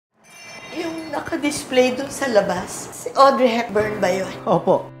Naka-display dun sa labas. Si Audrey Hepburn ba yun?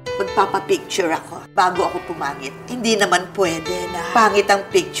 Opo. Magpapapicture ako bago ako pumangit. Hindi naman pwede na pangit ang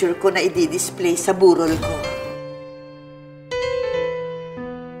picture ko na i-display sa burol ko.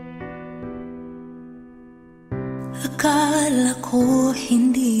 Akala ko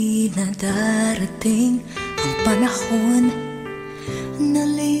hindi na darating ang panahon,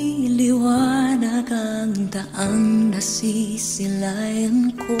 naliliwanag ang daang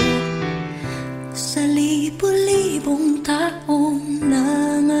nasisilayan ko. Sa libo-libong taong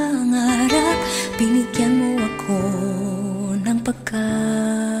nangangarap, binigyan mo ako ng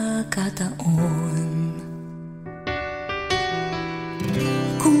pagkakataon.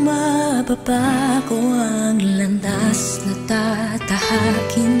 Kung mababago ang landas na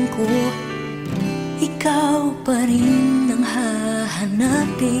tatahakin ko, ikaw pa rin ang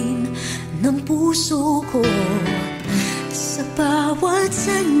hahanapin ng puso ko. Sa bawat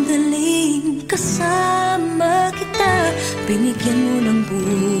sandaling kasama kita, binigyan mo ng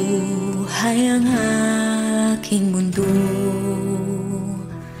buhay ang aking mundo.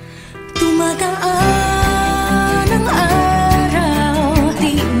 Dumadaan ang araw,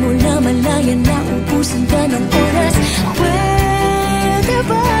 di mo na malayan na ubusan ka ng oras. Pwede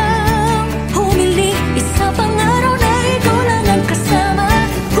bang humiling isa pang araw na ikaw lang ang kasama?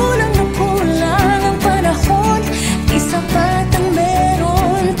 Kulang na kulang ang panahon, sapat ang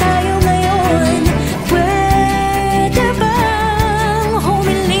meron tayo ngayon. Pwede bang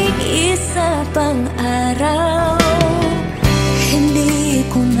humiling isa pang araw? Hindi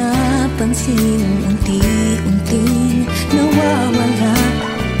ko napansin, unti-unting nawawala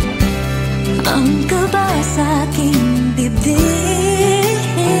ang kaba sa aking dibdib.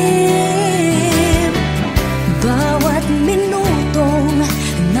 Bawat minutong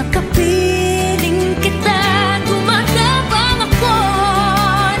nakapiling kita,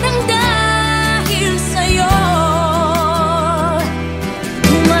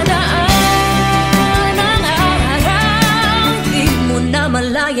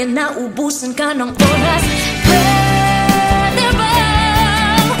 malayan na ubusan ka ng oras. Pwede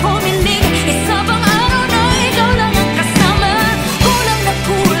bang humiling isa pang araw na ikaw lang ang kasama? Kulang na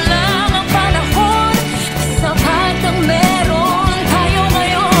kulang ang panahon, sapat ang meron tayo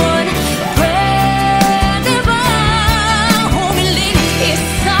ngayon. Pwede bang humiling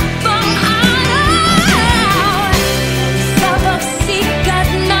isa pang araw? Sa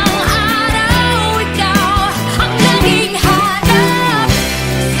pagsikat ng araw, ikaw ang naging hanap.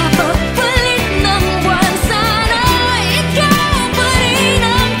 Sa pagpalit ng buwan, sana ikaw pa rin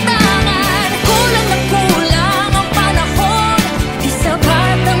ang tangan. Kulang na kulang ang panahon, di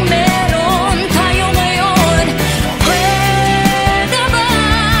sapat ang meron tayo ngayon. Pwede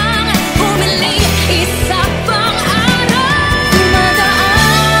bang humiling isa pang araw?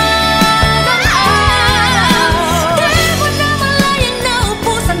 Dumadaan ang araw, di mo na malayan na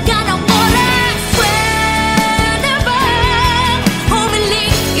ubusan ka ng oras. Pwede bang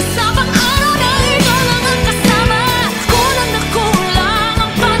humiling isa pang araw na ikaw lang ang kasama? Kulang na kulang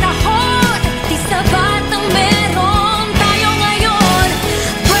ang panahon, di sapat ang meron tayo ngayon.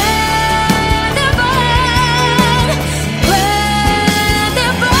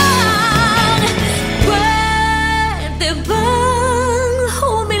 Pwede bang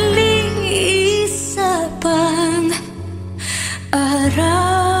humiling isa pang araw?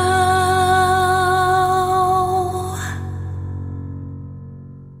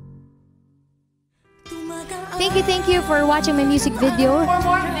 Thank you for watching my music video. For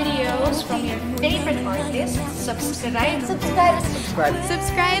more videos from your favorite artists, subscribe. Subscribe,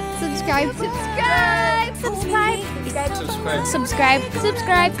 subscribe,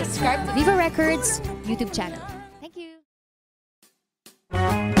 subscribe to Viva Records YouTube channel. Thank you.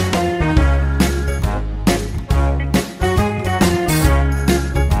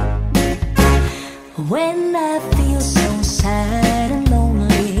 When I feel so sad and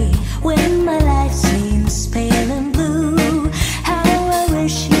lonely, when my life seems pale and blue, how I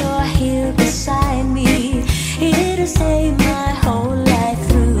wish you're here beside me, here to save my whole life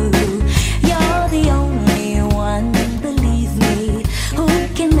through. You're the only one, believe me, who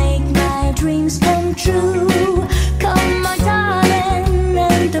can make my dreams come true.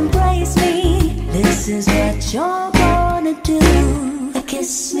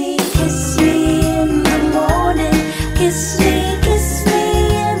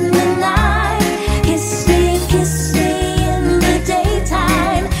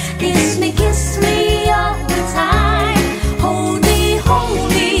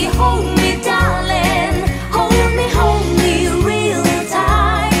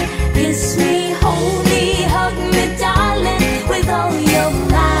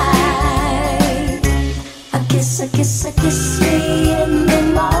 kiss me in the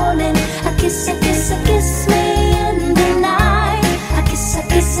morning. A kiss me in the night. A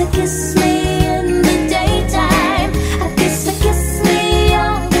kiss me in the daytime. A kiss me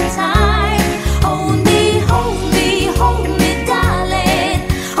all the time. Hold me, darling.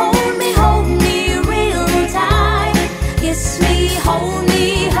 Hold me real tight. Kiss me, hold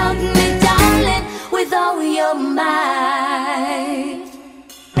me, hug me, darling, with all your might.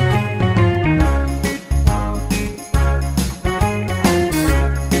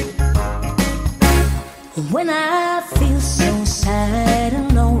 When I feel so sad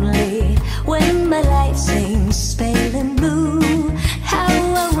and lonely, when my life seems pale and blue, how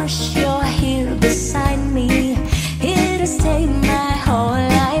I wish you're here beside me, here to stay my whole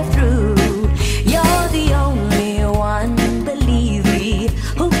life through. You're the only one, believe me,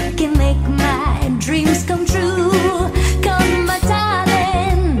 who can make my dreams come true. Come, my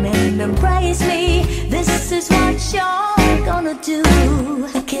darling, and embrace me. This is what you're gonna do.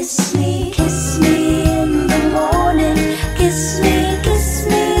 Kiss me in the morning. Kiss me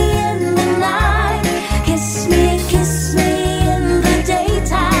in the night. Kiss me in the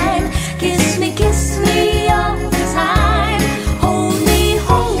daytime. Kiss me all the time. Hold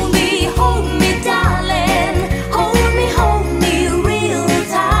me, darling. Hold me real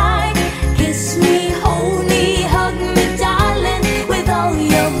tight. Kiss me, hold me, hug me, darling, with all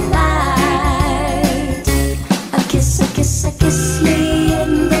your might. A kiss me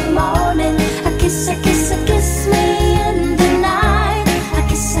in the morning. A kiss me in the night. A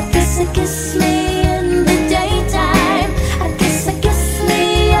kiss me in the daytime. A kiss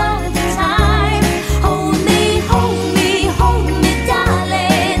me all the time. Hold me,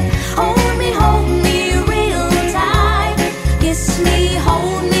 darling. Hold me real tight. Kiss me,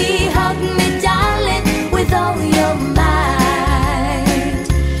 hold me, hug me, darling, with all your might.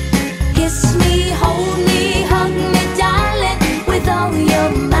 Kiss me, hold me, hug me, darling, with all your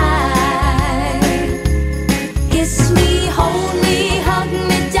might. Kiss me, hold me, hug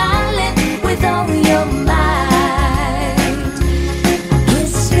me, darling, with all your might.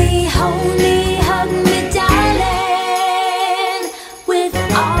 Kiss me, hold me, hug me, darling, with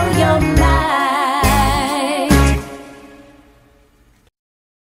all your might.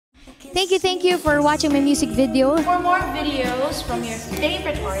 Thank you for watching my music video. For more videos from your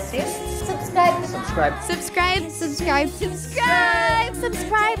favorite artists, subscribe.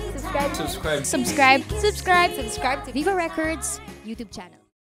 Subscribe to Viva Records YouTube channel.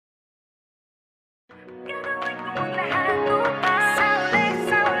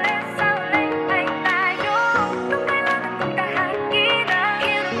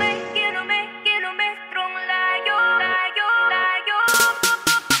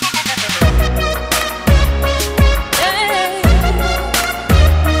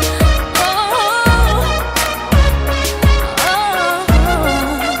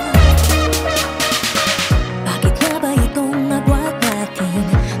 Bakit nga ba itong agwat natin?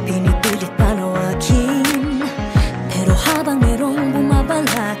 Pinipilit panawakin. Pero habang merong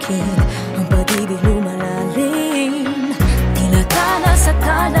bumabalakin, ang pag-ibig lumalalim. Tinatana sa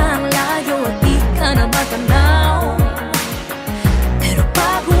talang layo at di ka na matanaw. Pero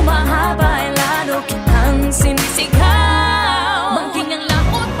pag humahaba ay lalo kitang sinisigaw. Bangking ang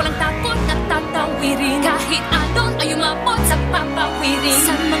laot, walang takot at tatawirin. Kahit alon ay umabot sa papawirin.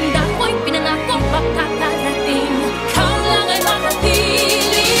 Sa mangdako'y pinangako makakarating. Ikaw lang ay makapiling.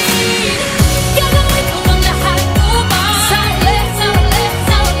 Gagawin ko ang lahat upang sa uli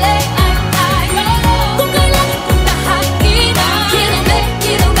ay tayo. Kung kailangan kong tahakin ang kilomet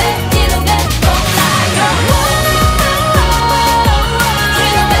kung tayo.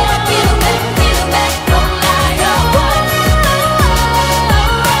 Kilomet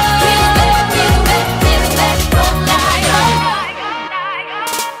kung tayo.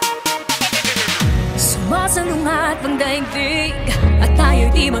 Sumasalungat ang daigdig at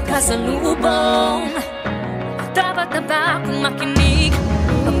tayo'y di magkasalubong. Dapat na ba akong makinig?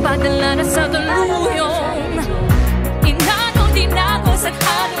 Pagpadala na sa daluyong. Inano din ako sa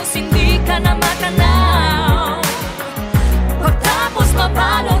halos hindi ka na matanaw. Pagtapos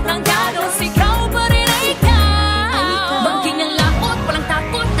mabalot ng galos, ikaw pa rin ay ikaw. Bangking ang laot, walang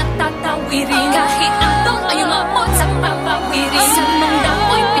takot at tatawirin. Kahit alon ay umabot sa papawirin. Sa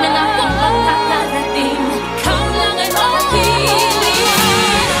mangdako'y pinangako magkakarating. Ikaw lang ay makapiling.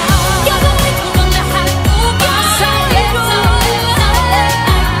 Gagawin ko ang lahat upang sa uli ay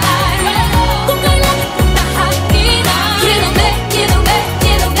tayo. Kung kailangan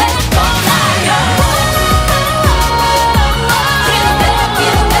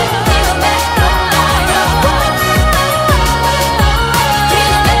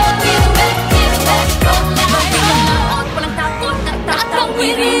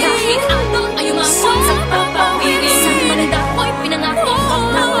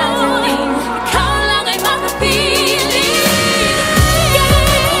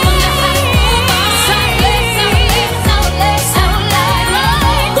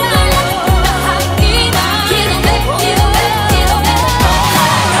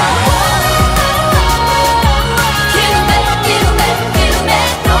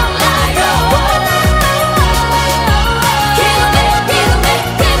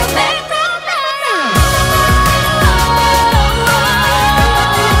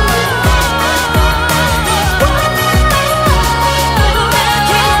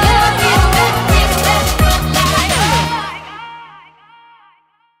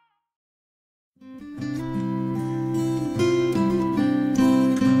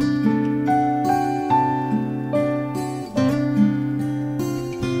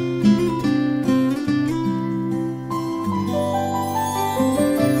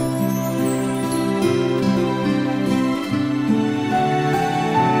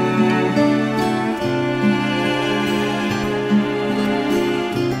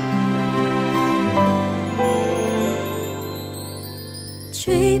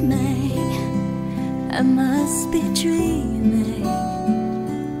I must be dreaming,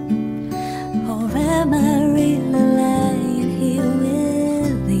 or am I really lying here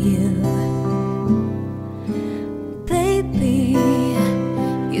with you? Baby,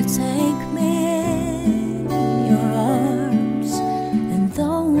 you take me in your arms, and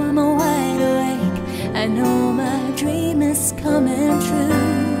though I'm wide awake, I know my dream is coming true.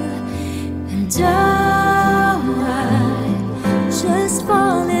 And I just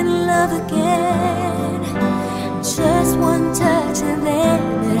fall in love again. Just one touch and then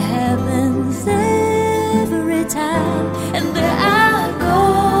it happens every time. And there I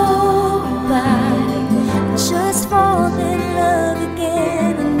go by, just fall in love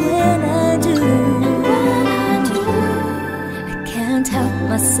again. And when I do, I can't help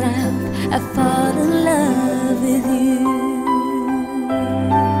myself, I fall in love with you.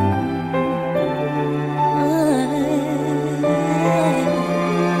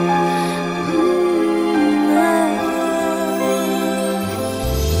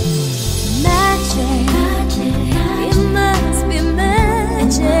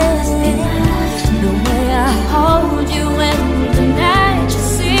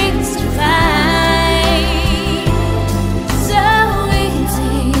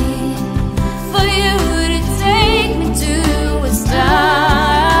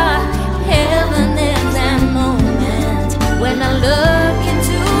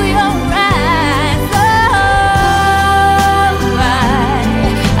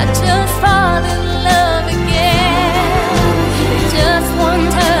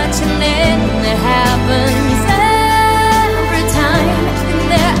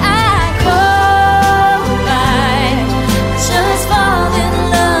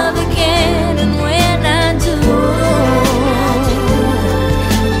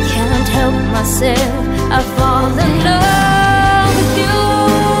 I fall in love with you.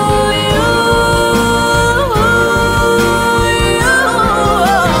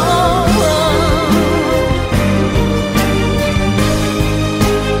 And I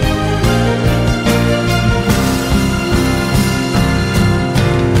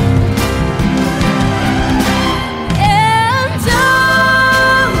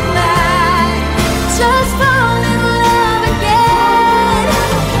just fall in love again.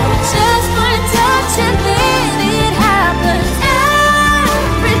 Just one touch and then it happens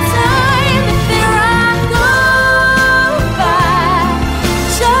every time. There I go by,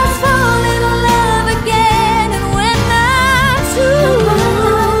 just fall in love again. And when I do,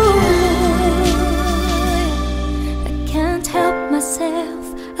 I can't help myself,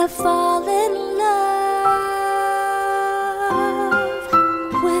 I fall in love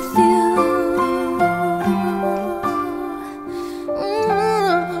with you.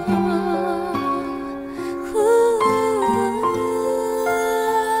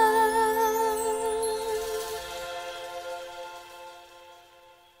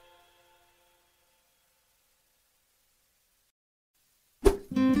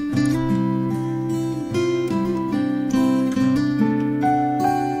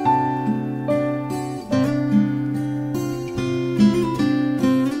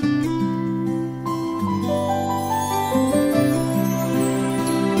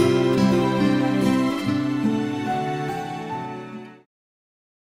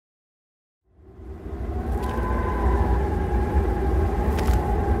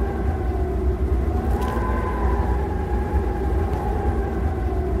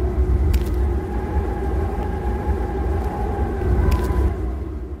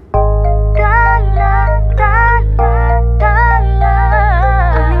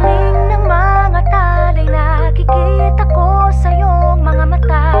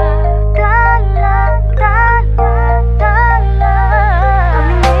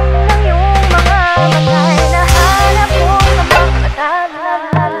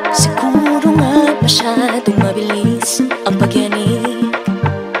 Masyadong mabilis ang pagyanig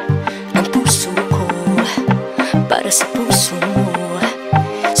ng puso ko para sa puso mo.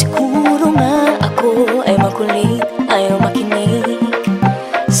 Siguro nga ako ay makulit, ayaw makinig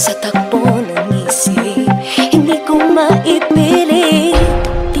sa takbo ng isip. Hindi ko maipilit,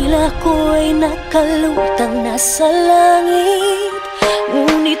 tila ko ay nakalutang nasa langit,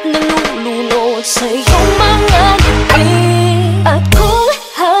 ngunit nalulunod sa iyong mga ngiti. At kung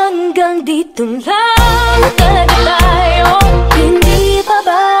hanggang dito lang talaga tayo, hindi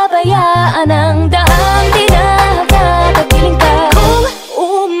pababayaan ang daang dinagatagiling ka. Kung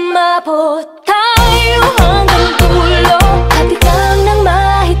umabot tayo hanggang dulo, at ikaw nang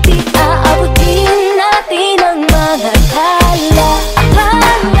mahigpit, aabutin natin ang mga tala.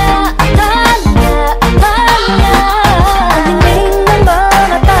 Ang dingding ng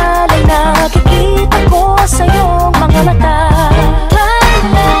mga talay nakikita ko.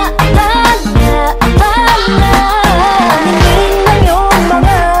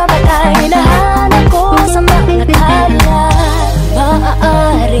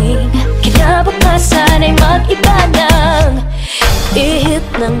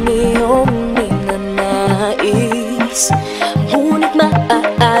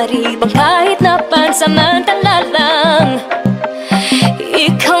 pansamantala lang.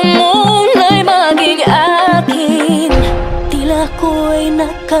 Ikaw muna'y maging akin. Tila ko'y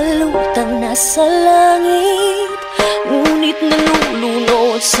nakalutang nasa langit, ngunit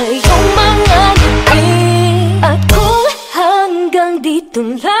nalulunod sa iyong mga ngiti. At kung hanggang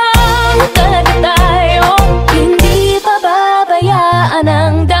dito lang talaga tayo, hindi pababayaan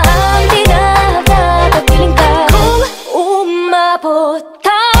ang daan, di na dapat ka. Kung umabot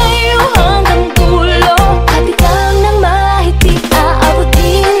tayo hanggang dulo, kapitan ng mahigpit,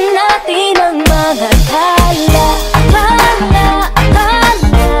 aabutin natin ang mga tala.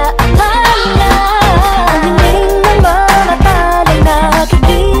 Ang hiling ng mga talay,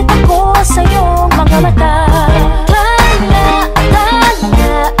 nakikita ko sa iyong mga mata.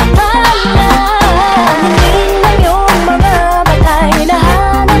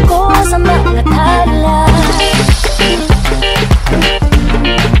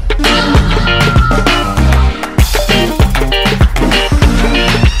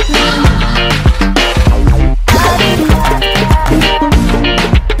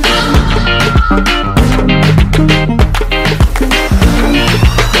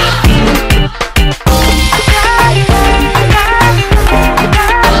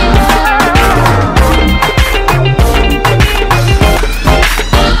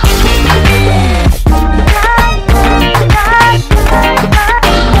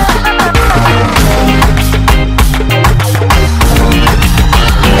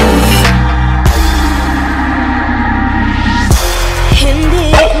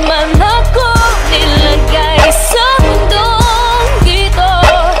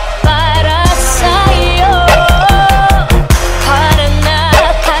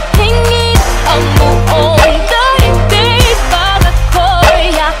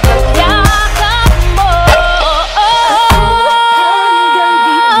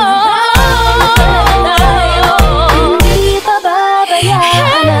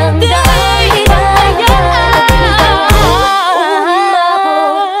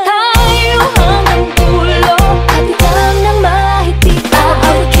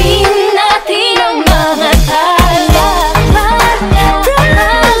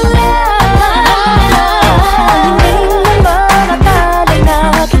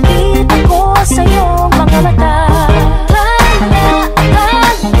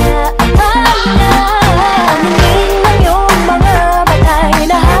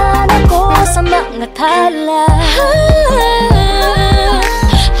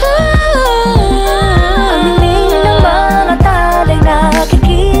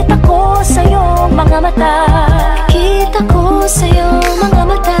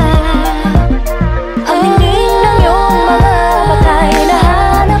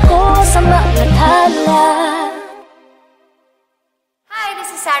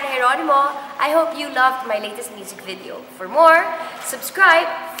 I hope you loved my latest music video. For more, subscribe,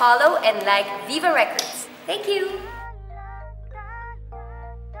 follow, and like Viva Records. Thank you!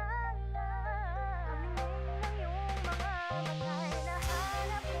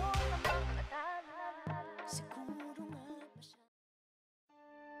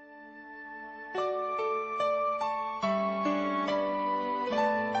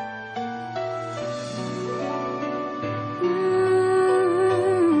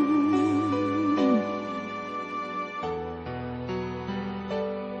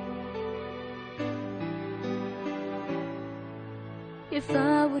 If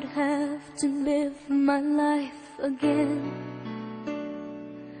I would have to live my life again,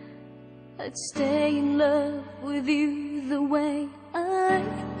 I'd stay in love with you the way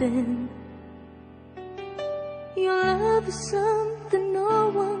I've been. Your love is something no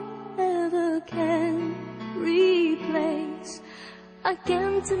one ever can replace. I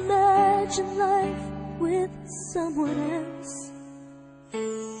can't imagine life with someone else.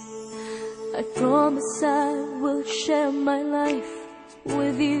 I promise I will share my life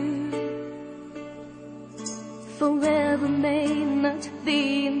with you. Forever may not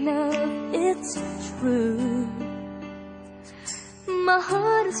be enough, it's true. My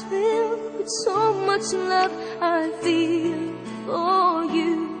heart is filled with so much love I feel for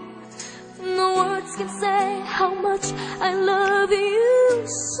you. No words can say how much I love you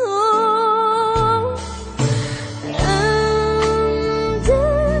so. And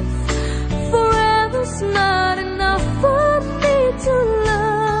if forever's not enough for me to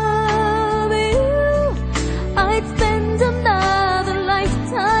love you, I'd spend another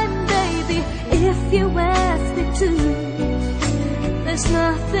lifetime, baby, if you ask me to. There's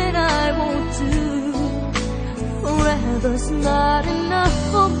nothing I won't do. Forever's not enough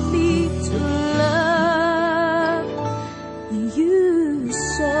for me to love you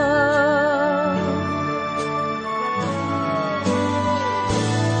so.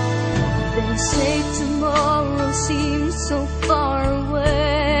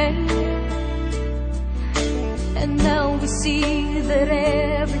 see that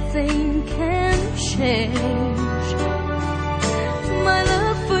everything can change. My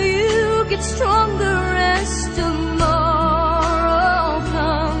love for you gets stronger as tomorrow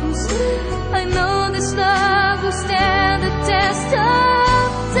comes. I know this love will stand the test of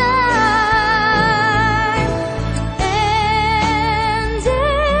time. And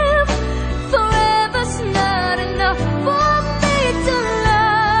if forever's not enough for me to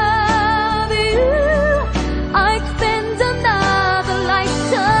love you, I'd spend another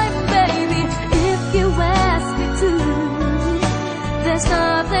lifetime, baby, if you ask me to. There's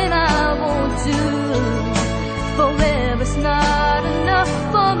nothing I won't do. Forever's not enough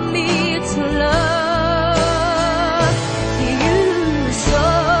for me to love you so.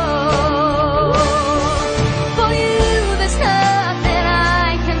 For you, there's nothing I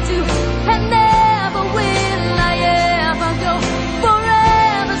can do, and never will I ever go.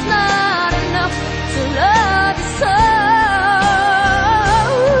 Forever's not enough to love you so.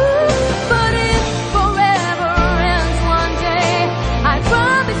 But if forever ends one day, I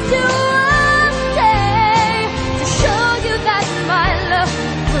promise you I'll stay to show you that my love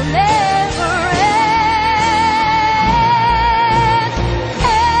will never end.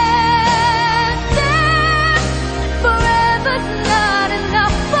 And if forever's not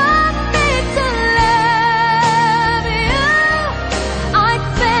enough for me to love you, I'd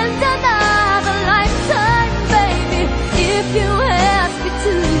spend another lifetime, baby, if you ask me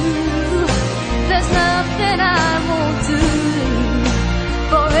to. There's nothing I won't do.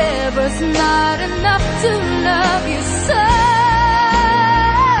 Forever's not enough to love you so.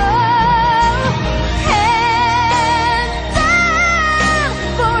 And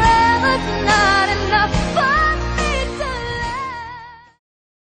forever's not enough for me to love.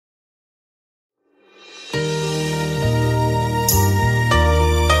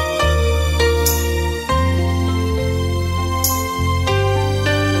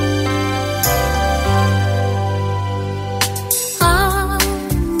 I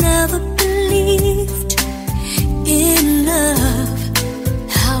never believed in love.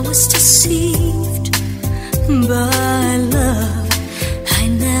 I was deceived by love. I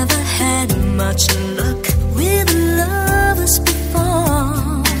never had much luck with lovers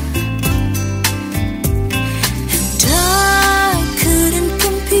before, and I couldn't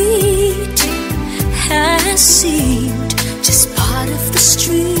compete. I seemed just part of the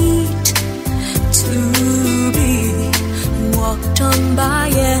street, to be walked on by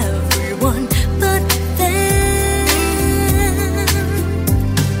everyone. But then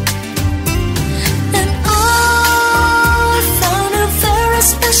I found a very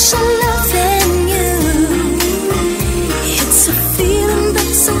special love in you. It's a feeling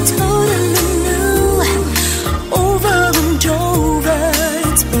that's so totally new. Over and over,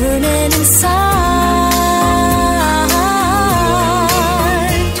 it's burning inside.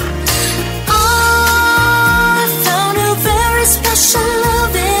 I found a very special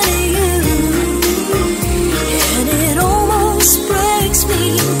love in you, and it almost breaks me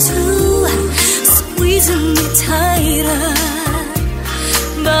in two, squeezing me tighter.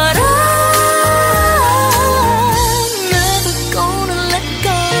 But I'm never gonna let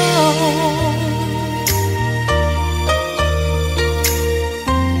go.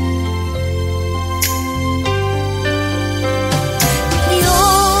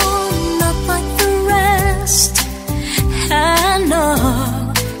 You're not like the rest. I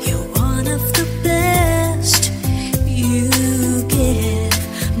know you're one of the best. You give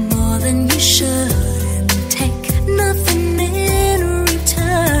more than you should and take nothing in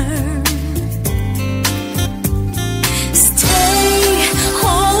return. Stay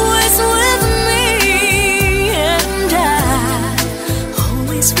always with me, and I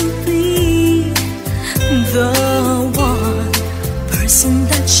always will be the one person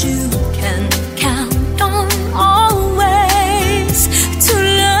that you can count on always to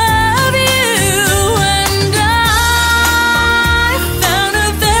love you. And I found a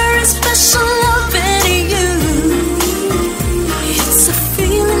very special love in you. It's a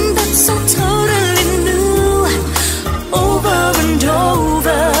feeling that's so totally new. Over and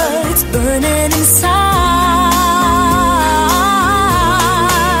over, it's burning inside.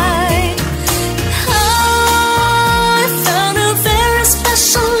 I found a very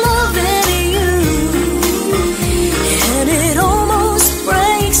special love in you, and it almost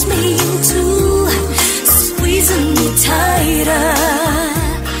breaks me in two, squeezing me tighter.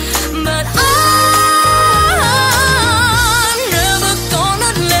 But I'm never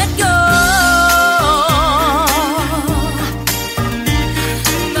gonna let go.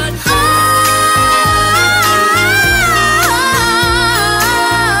 But I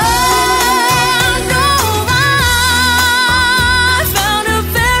know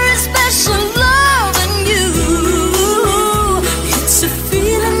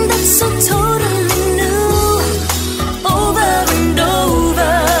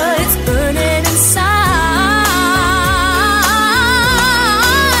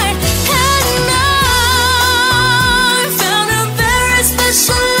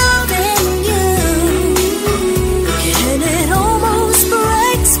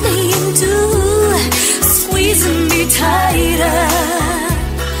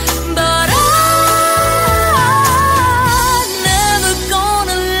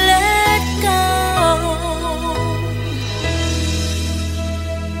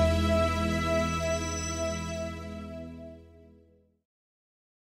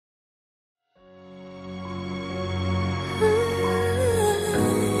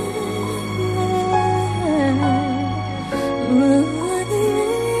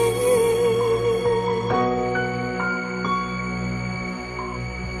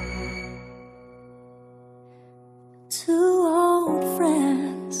Two old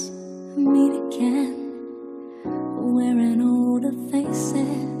friends meet again, wearing older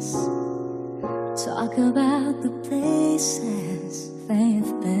faces, talk about the places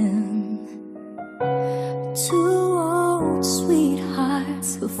they've been. Two old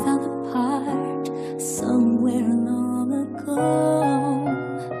sweethearts who fell apart somewhere long ago.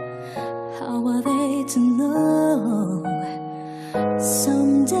 How are they to know?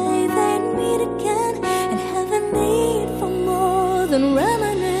 Someday they'd meet again and have a need for more than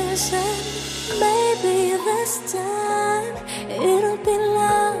reminiscing. Maybe this time it'll be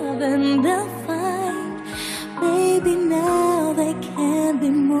love and they'll find. Maybe now they can be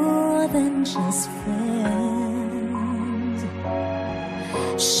more than just friends.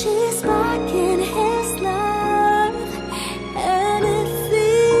 She's back in his life and it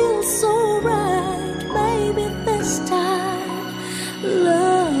feels so right. Maybe this time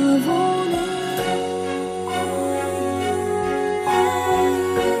love won't end.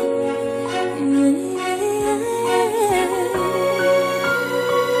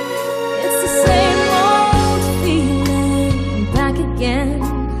 It's the same old feeling back again.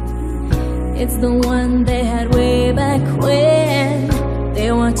 It's the one they had way back when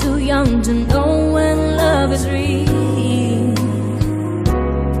they were too young to know when love is real.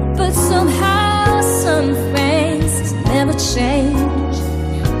 But somehow some things never change,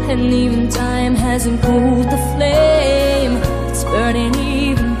 and even time hasn't cooled the flame. It's burning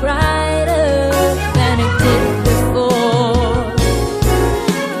even brighter than it did before.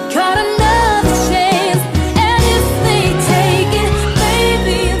 Got another chance, and if they take it,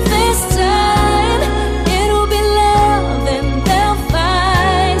 maybe this time it'll be love and they'll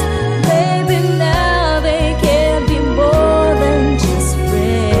find. Maybe now they can be more than just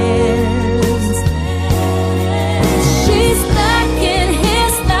friends. She's back in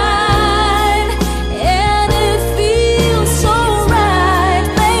his life and it feels so right.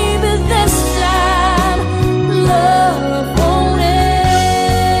 Maybe this time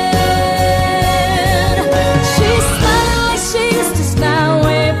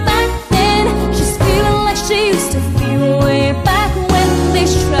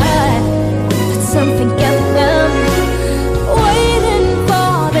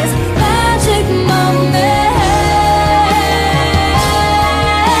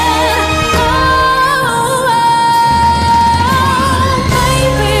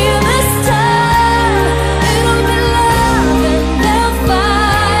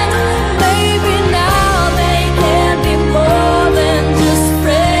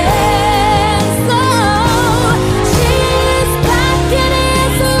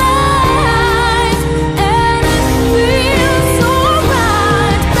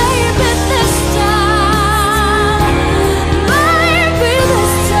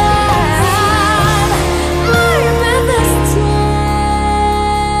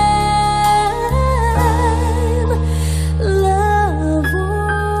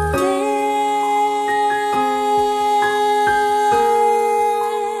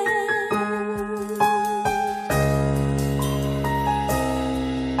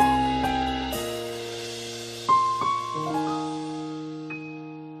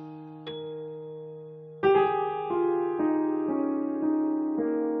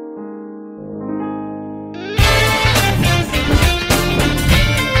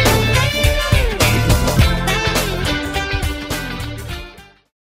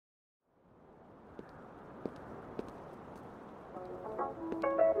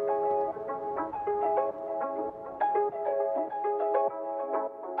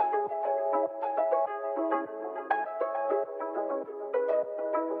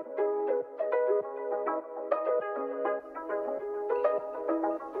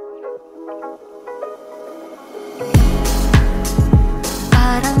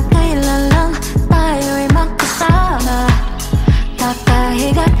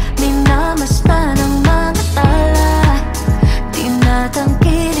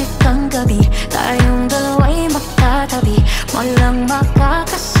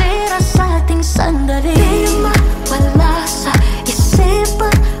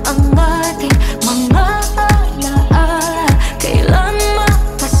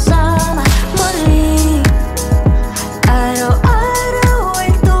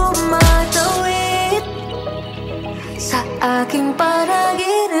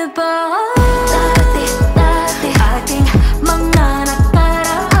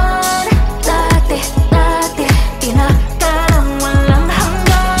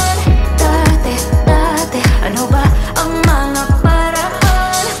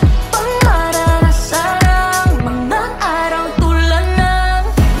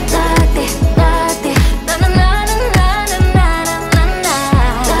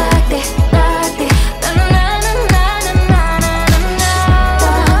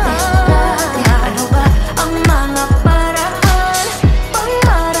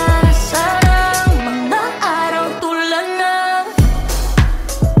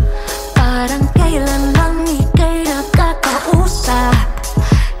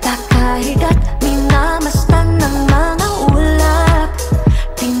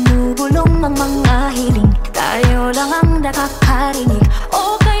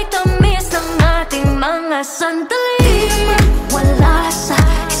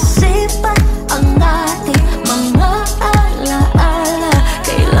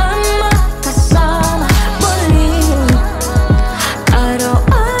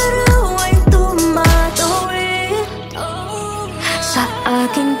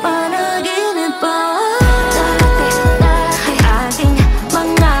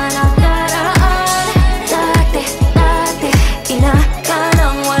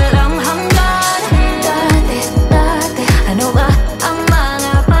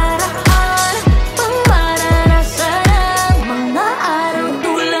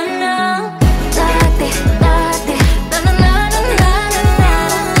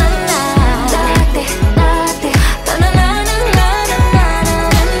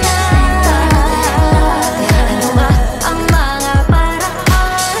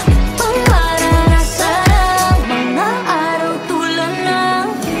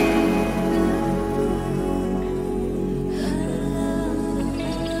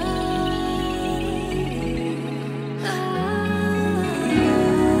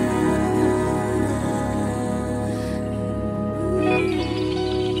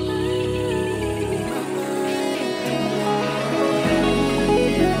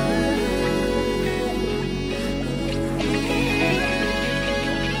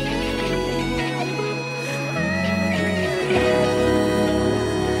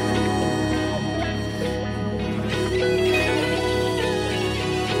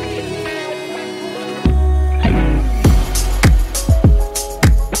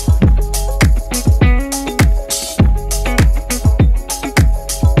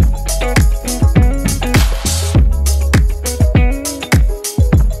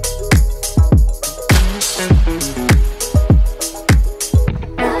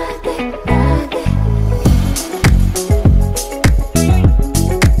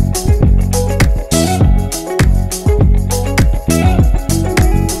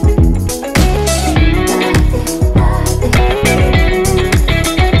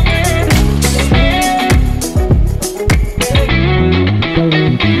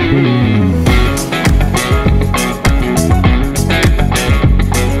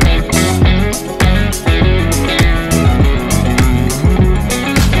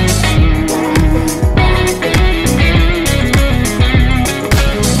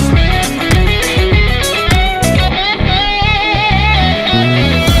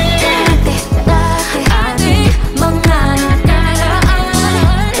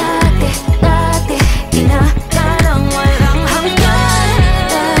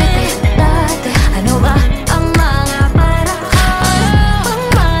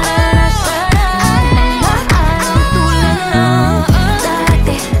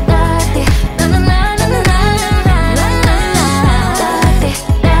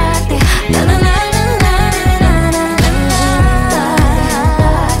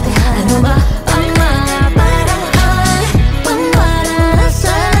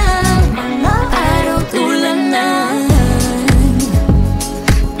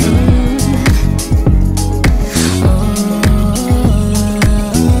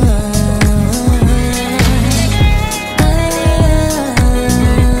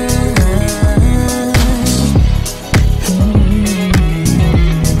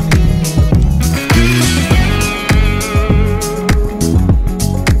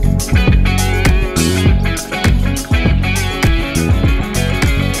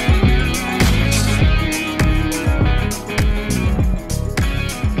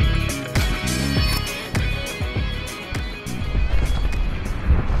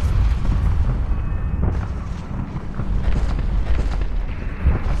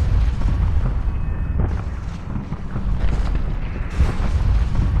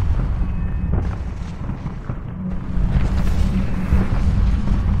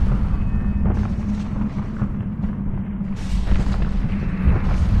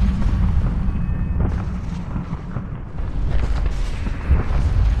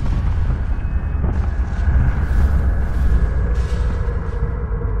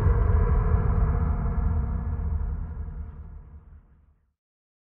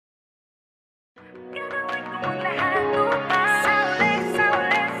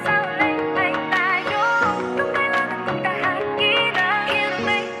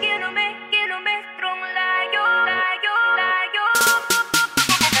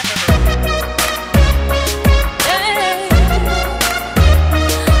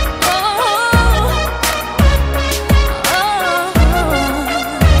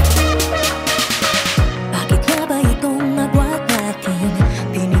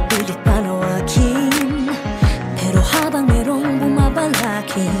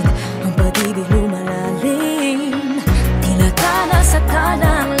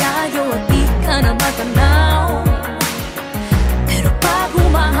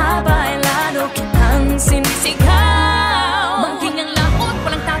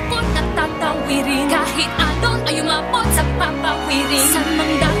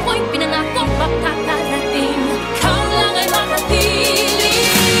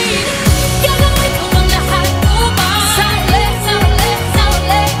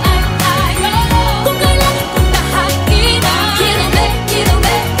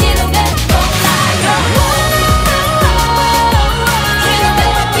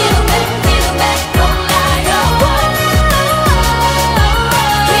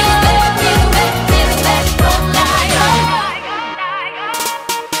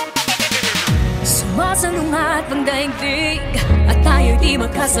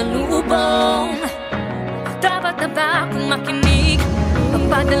magkasalubong. Dapat na ba akong makinig?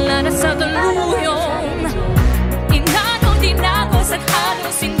 Pagpadala na sa daluyong. Inano din ako sa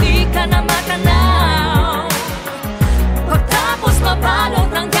halos hindi ka na matanaw. Pagtapos mapalo